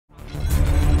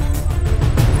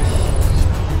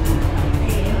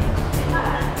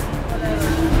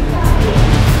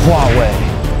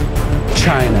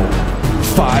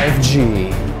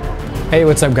5G. Hey,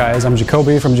 what's up guys? I'm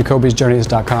Jacoby from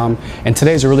JacobysJourneys.com, and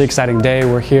today's a really exciting day.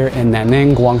 We're here in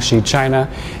Nanning, Guangxi, China,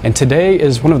 and today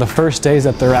is one of the first days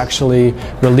that they're actually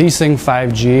releasing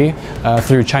 5G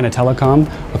through China Telecom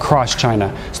across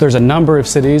China. So there's a number of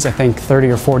cities, I think 30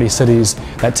 or 40 cities,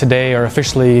 that today are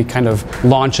officially kind of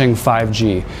launching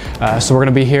 5G. So we're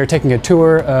going to be here taking a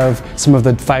tour of some of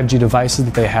the 5G devices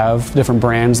that they have, different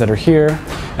brands that are here,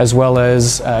 as well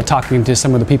as talking to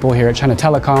some of the people here at China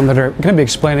Telecom that are going to be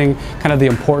explaining kind of the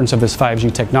importance of this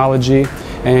 5G technology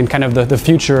and kind of the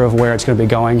future of where it's going to be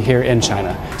going here in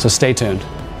China. So stay tuned.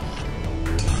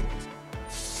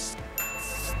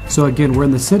 So again, we're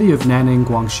in the city of Nanning,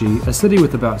 Guangxi, a city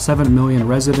with about 7 million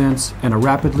residents and a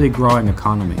rapidly growing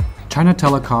economy. China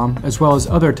Telecom, as well as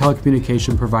other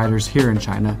telecommunication providers here in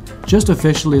China, just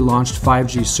officially launched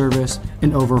 5G service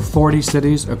in over 40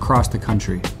 cities across the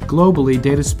country. Globally,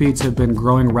 data speeds have been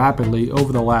growing rapidly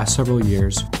over the last several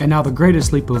years, and now the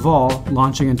greatest leap of all,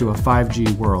 launching into a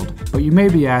 5G world. But you may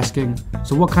be asking,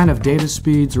 so what kind of data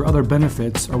speeds or other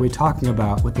benefits are we talking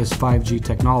about with this 5G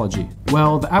technology?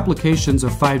 Well, the applications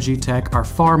of 5G tech are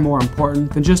far more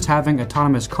important than just having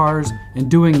autonomous cars and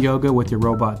doing yoga with your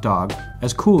robot dog,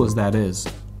 as cool as that is.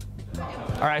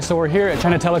 Alright, so we're here at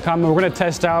China Telecom and we're going to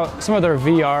test out some of their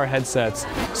VR headsets.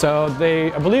 So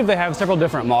I believe they have several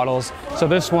different models. So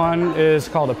this one is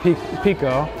called a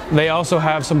Pico. They also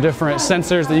have some different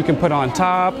sensors that you can put on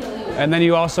top. And then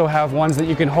you also have ones that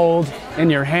you can hold in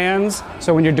your hands.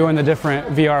 So when you're doing the different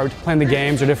VR, playing the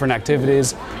games or different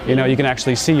activities, you know, you can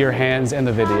actually see your hands in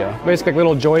the video. Basically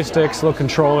little joysticks, little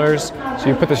controllers. So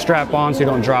you put the strap on so you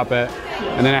don't drop it.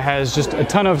 And then it has just a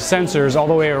ton of sensors all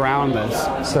the way around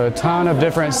this. So a ton of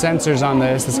different sensors on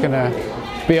this that's gonna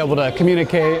be able to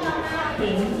communicate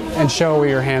and show where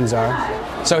your hands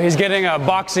are. So he's getting a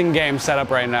boxing game set up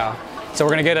right now. So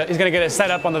he's gonna get it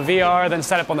set up on the VR, then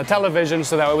set up on the television,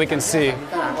 so that way we can see,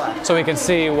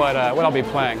 what I'll be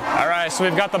playing. All right, so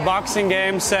we've got the boxing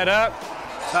game set up.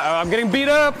 Uh-oh, I'm getting beat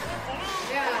up.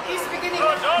 Yeah, he's beginning.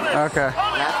 Okay.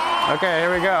 Okay,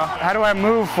 here we go. How do I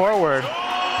move forward?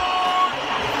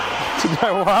 Should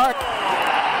I walk?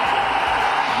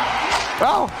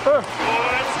 Oh!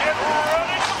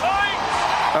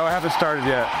 Oh, I haven't started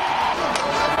yet.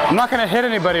 I'm not gonna hit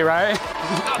anybody, right?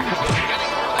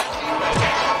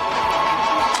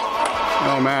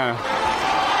 Oh man.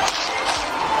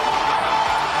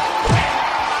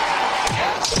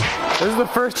 This is the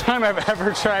first time I've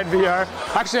ever tried VR.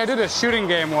 Actually, I did a shooting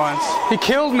game once. He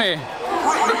killed me.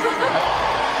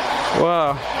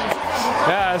 Whoa.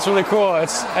 Yeah, it's really cool.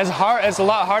 It's a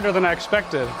lot harder than I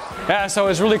expected. Yeah, so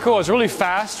it's really cool. It's really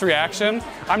fast reaction.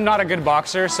 I'm not a good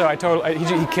boxer, so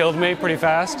he killed me pretty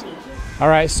fast. All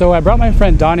right, so I brought my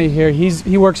friend Donnie here.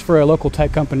 He works for a local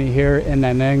tech company here in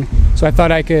Nanning. So I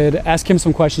thought I could ask him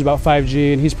some questions about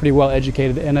 5G, and he's pretty well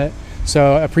educated in it.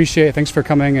 So I appreciate it. Thanks for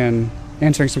coming and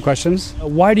answering some questions.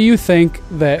 Why do you think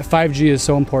that 5G is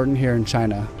so important here in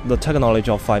China? The technology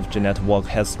of 5G network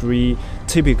has three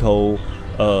typical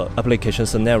application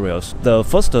scenarios. The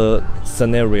first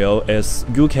scenario is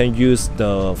you can use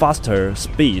the faster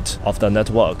speed of the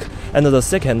network. And the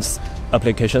second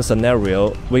application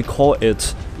scenario, we call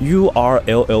it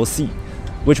URLLC,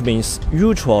 which means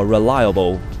ultra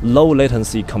reliable, low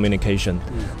latency communication.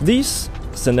 This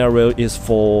scenario is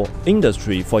for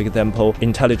industry, for example,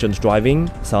 intelligent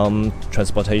driving, some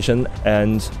transportation,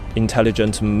 and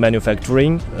intelligent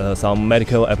manufacturing, some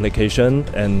medical application,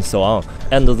 and so on.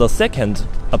 And the second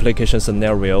application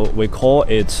scenario, we call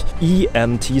it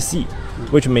EMTC,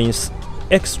 which means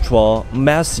extra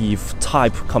massive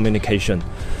type communication.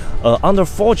 Under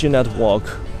 4G network,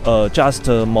 just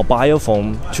a mobile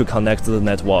phone to connect the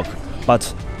network.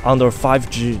 But under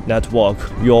 5G network,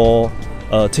 your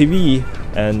TV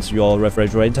and your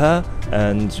refrigerator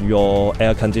and your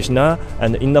air conditioner,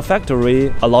 and in the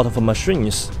factory, a lot of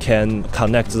machines can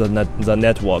connect the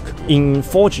network. In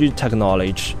 4G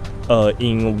technology,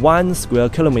 in 1 square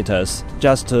kilometers,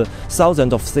 just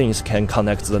thousands of things can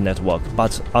connect the network.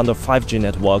 But under 5G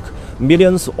network,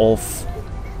 millions of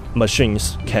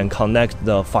machines can connect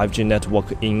the 5G network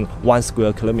in 1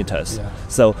 square kilometers. Yeah.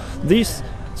 So these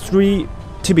three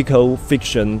typical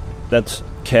fiction that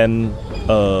can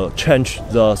change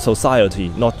the society,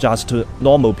 not just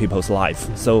normal people's life.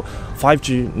 So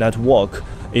 5G network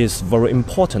is very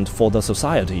important for the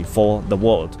society, for the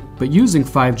world. But using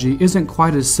 5G isn't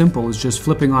quite as simple as just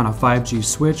flipping on a 5G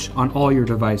switch on all your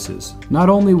devices. Not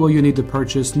only will you need to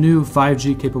purchase new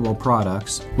 5G capable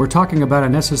products, we're talking about a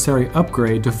necessary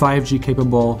upgrade to 5G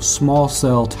capable small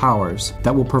cell towers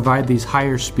that will provide these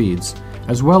higher speeds.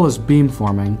 as well as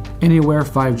beamforming anywhere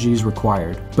 5G is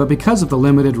required. But because of the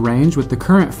limited range with the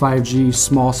current 5G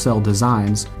small cell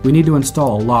designs, we need to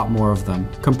install a lot more of them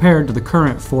compared to the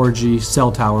current 4G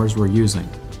cell towers we're using.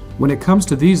 When it comes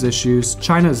to these issues,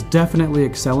 China is definitely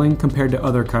excelling compared to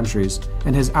other countries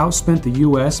and has outspent the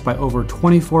US by over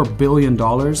 $24 billion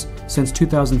since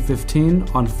 2015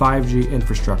 on 5G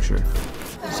infrastructure.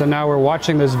 So now we're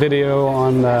watching this video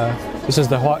on this is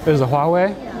the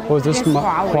Huawei? What was this? Yes,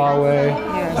 Huawei.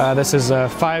 Yes. This is a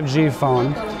 5G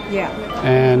phone. Yeah.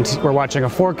 And we're watching a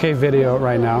 4K video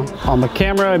right now. On the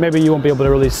camera, maybe you won't be able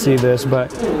to really see this,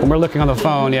 but when we're looking on the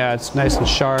phone, yeah, it's nice and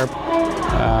sharp.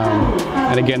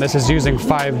 And again, this is using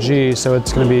 5G, so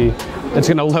it's going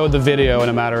to load the video in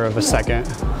a matter of a second.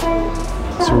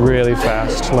 It's really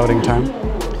fast loading time.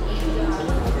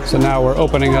 So now we're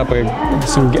opening up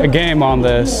a game on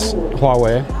this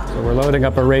Huawei. So we're loading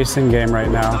up a racing game right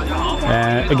now.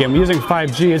 And again, using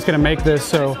 5G, it's going to make this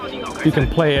so you can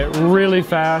play it really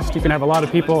fast. You can have a lot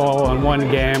of people all in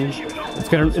one game. It's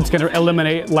going to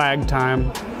eliminate lag time.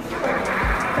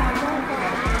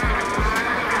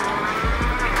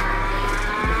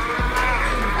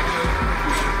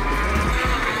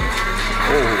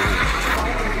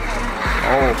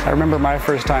 I remember my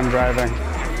first time driving.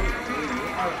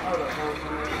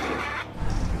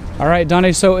 All right,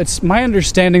 Donnie, so it's my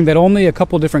understanding that only a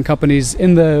couple different companies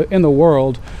in the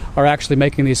world are actually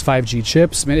making these 5G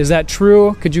chips. I mean, is that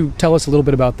true? Could you tell us a little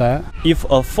bit about that? If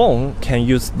a phone can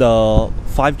use the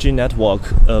 5G network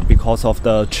because of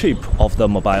the chip of the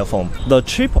mobile phone. The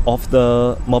chip of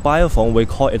the mobile phone, we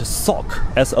call it SoC,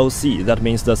 S-O-C. That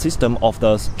means the system of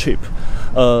the chip.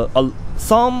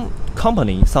 Some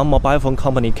mobile phone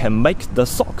company can make the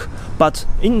SoC, but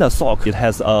in the SoC it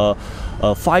has a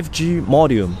 5G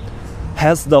module.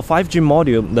 Has the 5G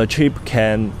module, the chip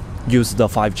can use the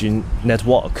 5G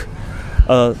network.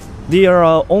 There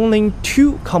are only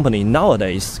two companies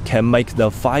nowadays can make the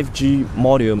 5G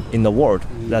module in the world.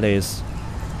 That is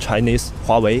Chinese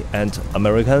Huawei and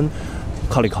American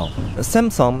Telecom.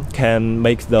 Samsung can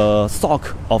make the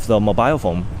SoC of the mobile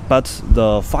phone, but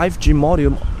the 5G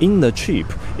module in the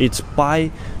chip it's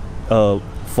by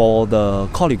for the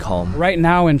Telecom. Right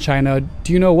now in China,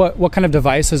 do you know what kind of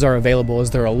devices are available?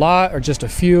 Is there a lot or just a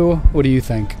few? What do you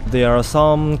think? There are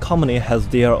some company has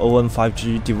their own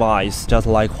 5G device, just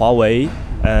like Huawei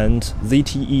and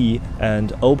ZTE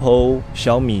and Oppo,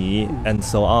 Xiaomi, and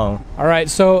so on. All right,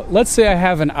 so let's say I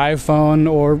have an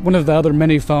iPhone or one of the other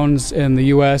many phones in the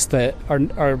US that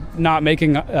are not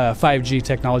making 5G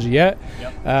technology yet.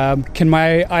 Yep. Can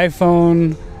my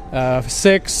iPhone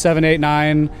 6, 7, 8,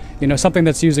 9, something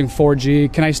that's using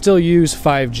 4G, can I still use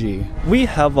 5G? We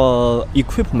have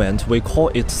equipment, we call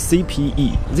it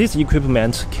CPE. This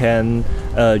equipment can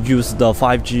use the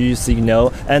 5G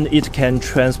signal and it can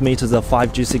transmit the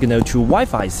 5G signal to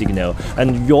Wi-Fi signal.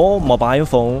 And your mobile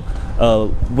phone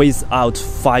without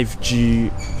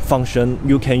 5G function,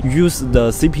 you can use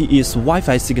the CPE's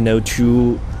Wi-Fi signal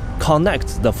to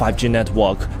connect the 5G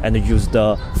network and use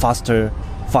the faster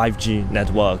 5G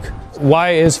network.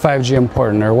 Why is 5G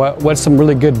important, or what's some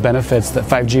really good benefits that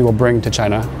 5G will bring to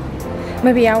China?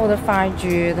 Maybe our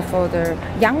 5G for the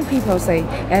young people say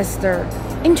as the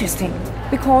interesting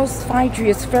because 5G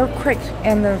is very quick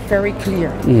and very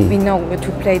clear. We know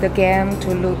to play the game,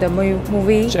 to look the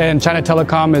movie. And China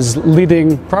Telecom is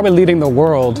probably leading the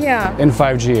world in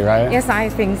 5G, right? Yes, I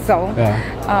think so.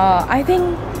 Yeah. I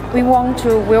think we want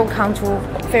to welcome to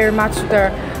very much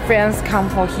the friends come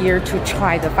for here to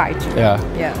try the 5G.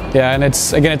 Yeah, and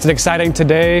it's an exciting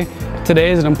today.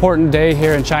 Today is an important day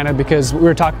here in China because we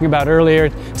were talking about earlier,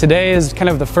 today is kind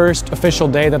of the first official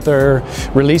day that they're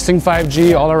releasing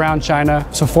 5G all around China.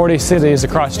 So 40 cities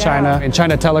across China. And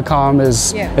China Telecom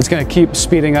it's going to keep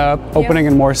speeding up, opening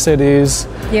in more cities,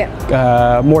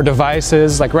 more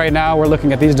devices. Like right now we're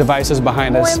looking at these devices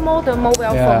behind us. More and more the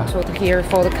mobile phone to here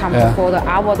for the company, for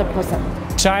the person.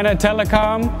 China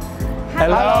Telecom,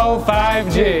 hello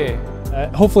 5G.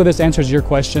 Hopefully this answers your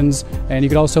questions, and you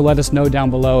could also let us know down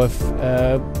below if,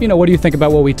 what do you think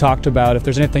about what we talked about? If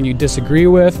there's anything you disagree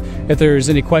with, if there's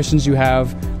any questions you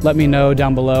have, let me know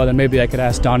down below, then maybe I could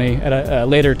ask Donnie at a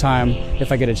later time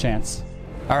if I get a chance.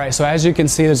 All right, so as you can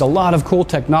see, there's a lot of cool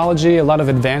technology, a lot of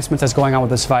advancements that's going on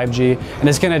with this 5G, and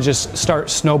it's going to just start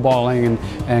snowballing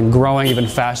and growing even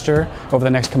faster over the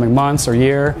next coming months or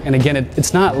year. And again,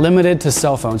 it's not limited to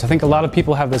cell phones. I think a lot of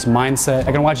people have this mindset,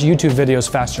 I can watch YouTube videos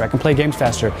faster, I can play games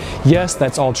faster. Yes,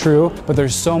 that's all true, but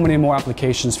there's so many more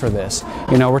applications for this.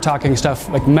 We're talking stuff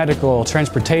like medical,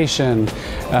 transportation,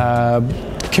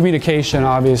 communication,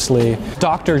 obviously.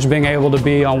 Doctors being able to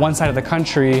be on one side of the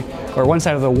country or one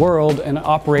side of the world and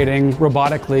operating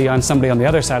robotically on somebody on the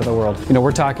other side of the world. You know,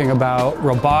 we're talking about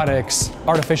robotics,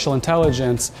 artificial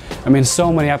intelligence. I mean,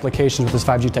 so many applications with this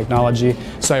 5G technology.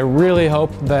 So I really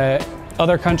hope that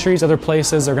other countries, other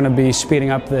places are going to be speeding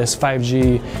up this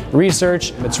 5G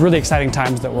research. It's really exciting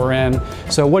times that we're in.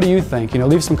 So what do you think? You know,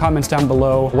 leave some comments down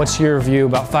below. What's your view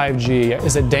about 5G?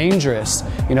 Is it dangerous?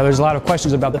 You know, there's a lot of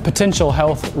questions about the potential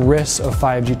health risks of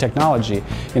 5G technology.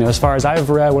 You know, as far as I've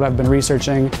read, what I've been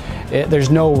researching, there's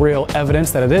no real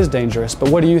evidence that it is dangerous. But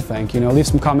what do you think? You know, leave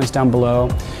some comments down below.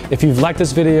 If you've liked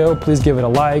this video, please give it a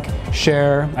like,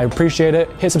 share. I appreciate it.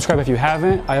 Hit subscribe if you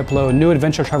haven't. I upload new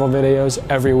adventure travel videos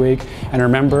every week. And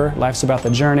remember, life's about the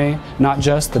journey, not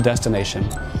just the destination.